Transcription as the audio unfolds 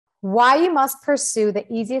Why you must pursue the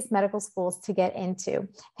easiest medical schools to get into.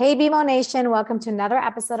 Hey, BMO Nation, welcome to another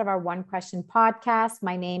episode of our One Question podcast.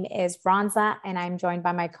 My name is Ronza, and I'm joined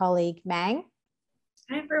by my colleague, Mang.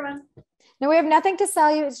 Hi, everyone. Now, we have nothing to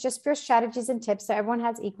sell you. It's just pure strategies and tips so everyone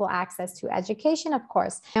has equal access to education, of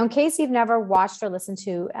course. Now, in case you've never watched or listened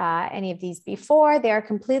to any of these before, they are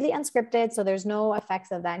completely unscripted, so there's no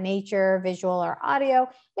effects of that nature, visual or audio.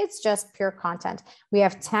 It's just pure content. We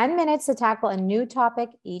have 10 minutes to tackle a new topic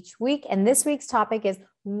each week, and this week's topic is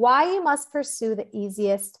why you must pursue the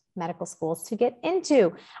easiest medical schools to get into.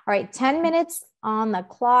 All right, 10 minutes on the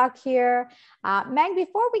clock here. Meg,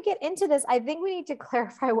 before we get into this, I think we need to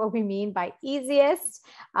clarify what we mean by easiest.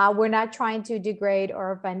 We're not trying to degrade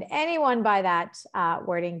or offend anyone by that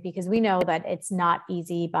wording, because we know that it's not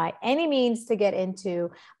easy by any means to get into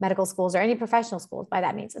medical schools or any professional schools by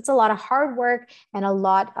that means. It's a lot of hard work and a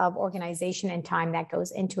lot of organization and time that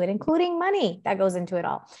goes into it, including money that goes into it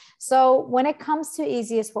all. So when it comes to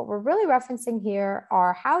easiest, what we're really referencing here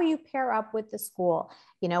are how you pair up with the school.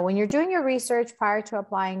 You know, when you're doing your research prior to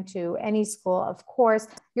applying to any school, of course,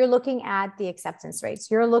 you're looking at the acceptance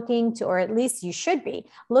rates. You're looking to, or at least you should be,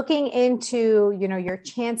 looking into, you know, your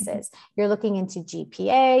chances. You're looking into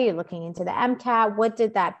GPA, you're looking into the MCAT. What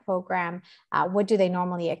did that program, what do they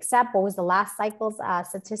normally accept? What was the last cycle's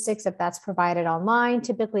statistics, if that's provided online?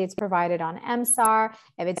 Typically, it's provided on MSAR.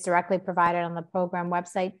 If it's directly provided on the program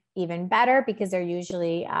website, even better, because they're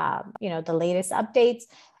usually, you know, the latest updates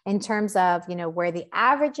in terms of, you know, where the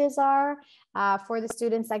averages are for the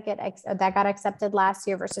students that got accepted last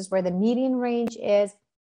year versus where the median range is.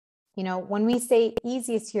 You know, when we say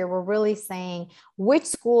easiest here, we're really saying which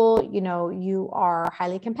school, you know, you are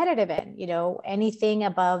highly competitive in. You know, anything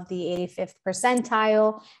above the 85th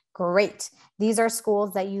percentile, great. These are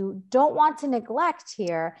schools that you don't want to neglect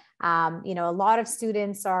here. You know, a lot of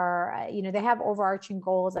students are, you know, they have overarching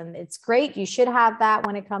goals, and it's great. You should have that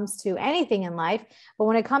when it comes to anything in life. But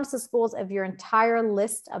when it comes to schools, if your entire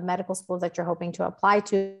list of medical schools that you're hoping to apply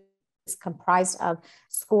to is comprised of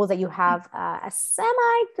schools that you have a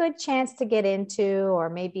semi good chance to get into, or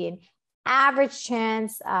maybe an average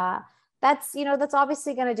chance, that's, you know, that's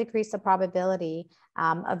obviously going to decrease the probability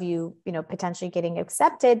of you, you know, potentially getting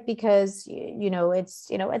accepted, because, you know, it's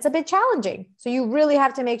a bit challenging. So you really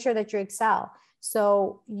have to make sure that you excel.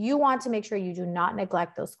 So you want to make sure you do not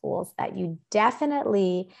neglect those schools, that you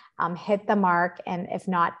definitely hit the mark, and if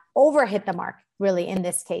not over hit the mark, really, in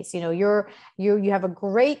this case. You know, you have a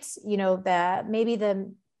great, you know, maybe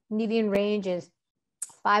the median range is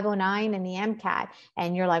 509 in the MCAT,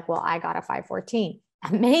 and you're like, well, I got a 514.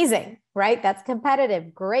 Amazing, right? That's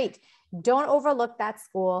competitive. Great. Don't overlook that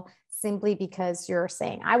school simply because you're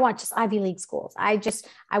saying, I want just Ivy League schools. I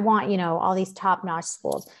want, you know, all these top-notch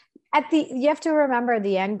schools. You have to remember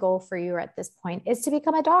the end goal for you at this point is to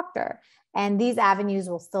become a doctor. And these avenues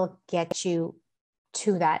will still get you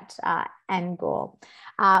to that end goal.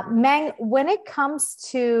 Meng, when it comes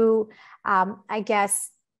to, I guess,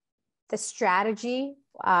 the strategy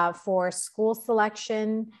for school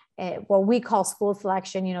selection, what we call school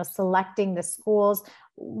selection, you know, selecting the schools,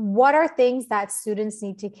 what are things that students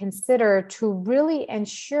need to consider to really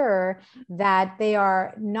ensure that they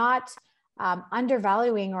are not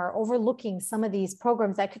undervaluing or overlooking some of these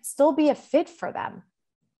programs that could still be a fit for them?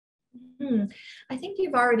 I think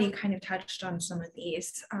you've already kind of touched on some of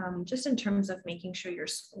these, just in terms of making sure your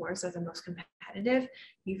scores are the most competitive.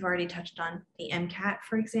 You've already touched on the MCAT,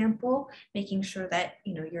 for example, making sure that,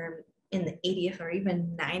 you know, you're in the 80th or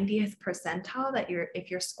even 90th percentile, that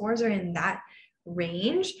if your scores are in that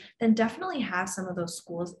range, then definitely have some of those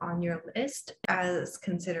schools on your list as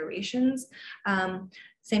considerations.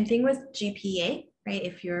 Same thing with GPA. Right?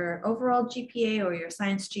 If your overall GPA or your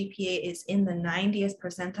science GPA is in the 90th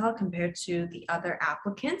percentile compared to the other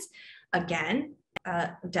applicants, again,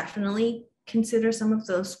 definitely consider some of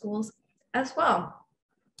those schools as well.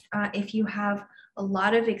 If you have a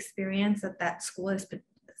lot of experience that school is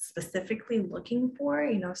specifically looking for,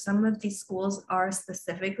 you know, some of these schools are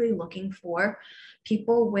specifically looking for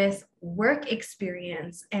people with work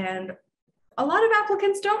experience, and a lot of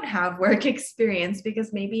applicants don't have work experience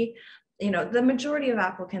because maybe, you know, the majority of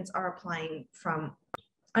applicants are applying from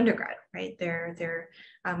undergrad, right? They're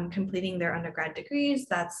completing their undergrad degrees.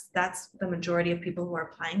 That's the majority of people who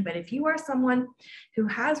are applying. But if you are someone who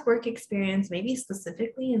has work experience, maybe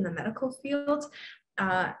specifically in the medical field,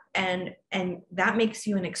 and that makes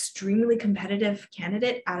you an extremely competitive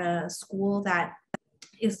candidate at a school that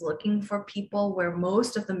is looking for people where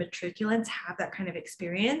most of the matriculants have that kind of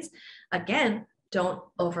experience, again, don't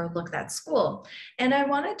overlook that school. And I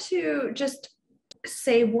wanted to just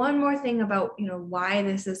say one more thing about, why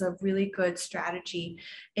this is a really good strategy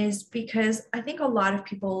is because I think a lot of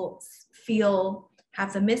people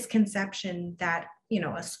have the misconception that,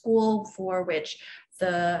 a school for which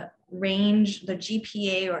the range, the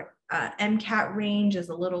GPA or MCAT range is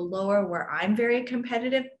a little lower, where I'm very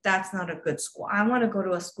competitive, that's not a good school. I want to go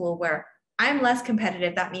to a school where I'm less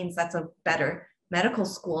competitive. That means that's a better medical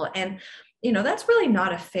school. And, that's really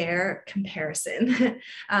not a fair comparison.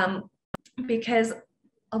 Because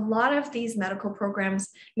a lot of these medical programs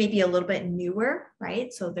may be a little bit newer,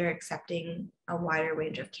 right? So they're accepting a wider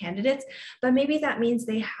range of candidates, but maybe that means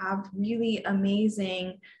they have really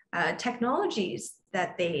amazing technologies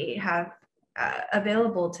that they have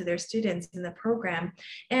available to their students in the program.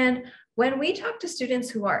 And when we talk to students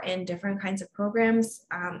who are in different kinds of programs,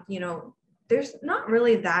 there's not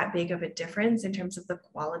really that big of a difference in terms of the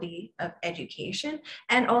quality of education,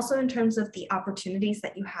 and also in terms of the opportunities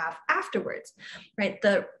that you have afterwards, right?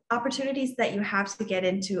 The opportunities that you have to get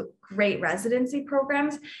into great residency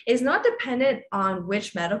programs is not dependent on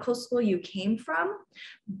which medical school you came from,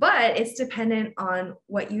 but it's dependent on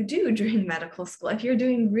what you do during medical school. If you're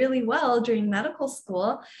doing really well during medical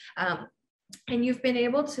school, and you've been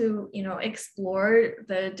able to, explore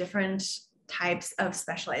the different types of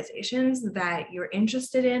specializations that you're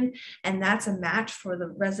interested in, and that's a match for the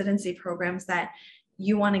residency programs that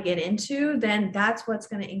you want to get into, then that's what's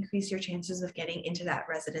going to increase your chances of getting into that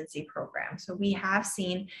residency program. So we have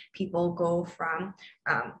seen people go from,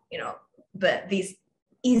 these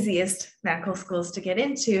easiest medical schools to get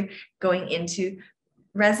into, going into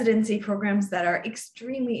residency programs that are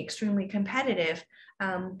extremely, extremely competitive,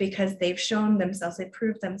 because they've shown themselves, they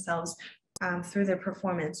proved themselves through their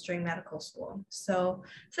performance during medical school. So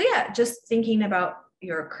yeah, just thinking about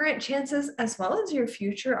your current chances as well as your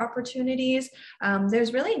future opportunities,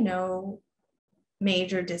 there's really no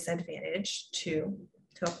major disadvantage to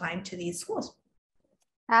applying to these schools.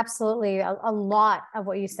 Absolutely. A lot of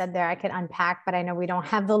what you said there I could unpack, but I know we don't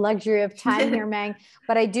have the luxury of time here, Meng.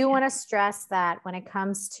 But I do want to stress that when it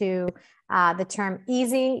comes to the term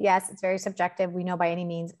easy, yes, it's very subjective. We know by any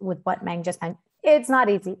means with what Meng just meant, it's not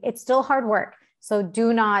easy. It's still hard work. So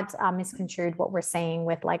do not misconstrue what we're saying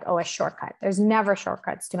with like, oh, a shortcut. There's never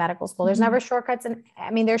shortcuts to medical school. There's never shortcuts. And I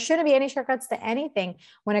mean, there shouldn't be any shortcuts to anything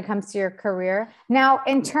when it comes to your career. Now,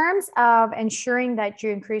 in terms of ensuring that you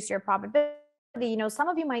increase your probability, some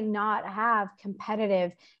of you might not have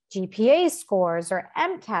competitive GPA scores or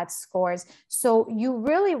MCAT scores. So you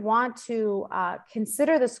really want to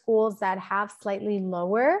consider the schools that have slightly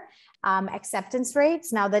lower acceptance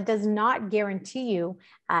rates. Now, that does not guarantee you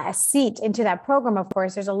a seat into that program. Of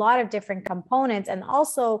course, there's a lot of different components, and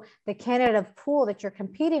also the candidate pool that you're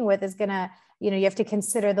competing with is going to, you have to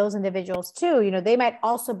consider those individuals too. They might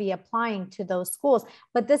also be applying to those schools,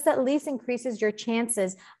 but this at least increases your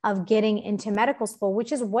chances of getting into medical school,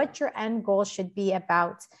 which is what your end goal should be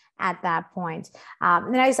about at that point.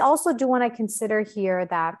 And I also do want to consider here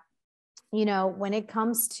that, when it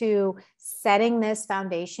comes to setting this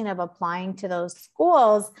foundation of applying to those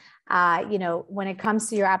schools, when it comes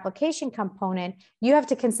to your application component, you have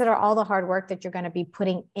to consider all the hard work that you're going to be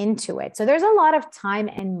putting into it. So there's a lot of time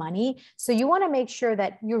and money. So you want to make sure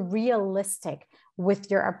that you're realistic with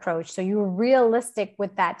your approach. So you're realistic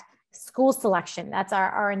with that school selection. That's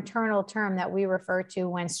our internal term that we refer to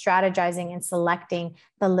when strategizing and selecting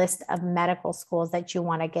the list of medical schools that you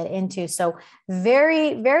want to get into. So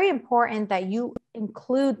very, very important that you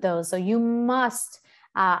include those. So you must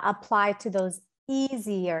apply to those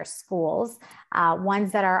easier schools,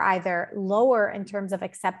 ones that are either lower in terms of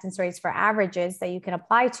acceptance rates for averages that you can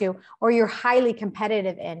apply to, or you're highly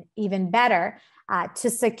competitive in, even better, to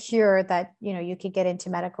secure that, you could get into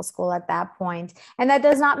medical school at that point. And that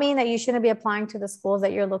does not mean that you shouldn't be applying to the schools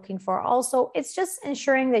that you're looking for. Also, it's just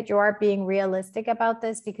ensuring that you are being realistic about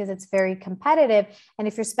this, because it's very competitive. And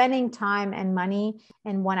if you're spending time and money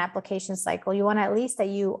in one application cycle, you want to at least that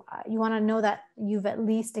you want to know that you've at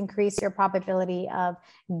least increased your probability of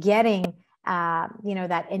getting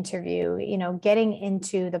that interview, getting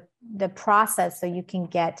into the process so you can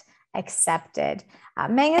get accepted.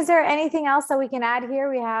 Meng, is there anything else that we can add here?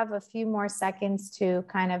 We have a few more seconds to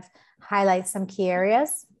kind of highlight some key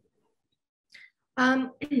areas.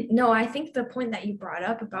 No, I think the point that you brought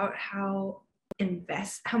up about how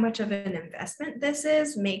much of an investment this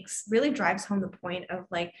is really drives home the point of,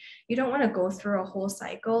 like, you don't want to go through a whole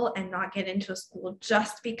cycle and not get into a school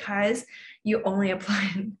just because you only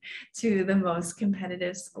applied to the most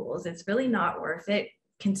competitive schools. It's really not worth it,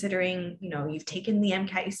 considering, you've taken the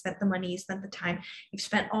MCAT, you spent the money, you spent the time, you've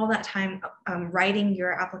spent all that time writing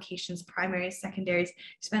your applications, primaries, secondaries,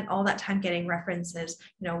 you spent all that time getting references,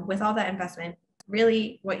 with all that investment,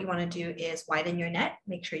 really what you want to do is widen your net,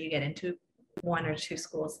 make sure you get into 1 or 2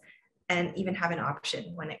 schools, and even have an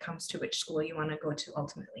option when it comes to which school you want to go to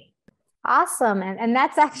ultimately. Awesome. And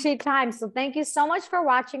that's actually time. So thank you so much for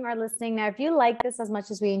watching or listening. Now, if you like this as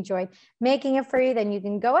much as we enjoyed making it for you, then you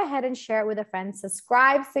can go ahead and share it with a friend.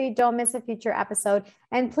 Subscribe so you don't miss a future episode.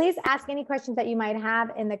 And please ask any questions that you might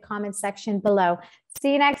have in the comment section below.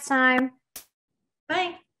 See you next time.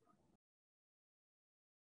 Bye.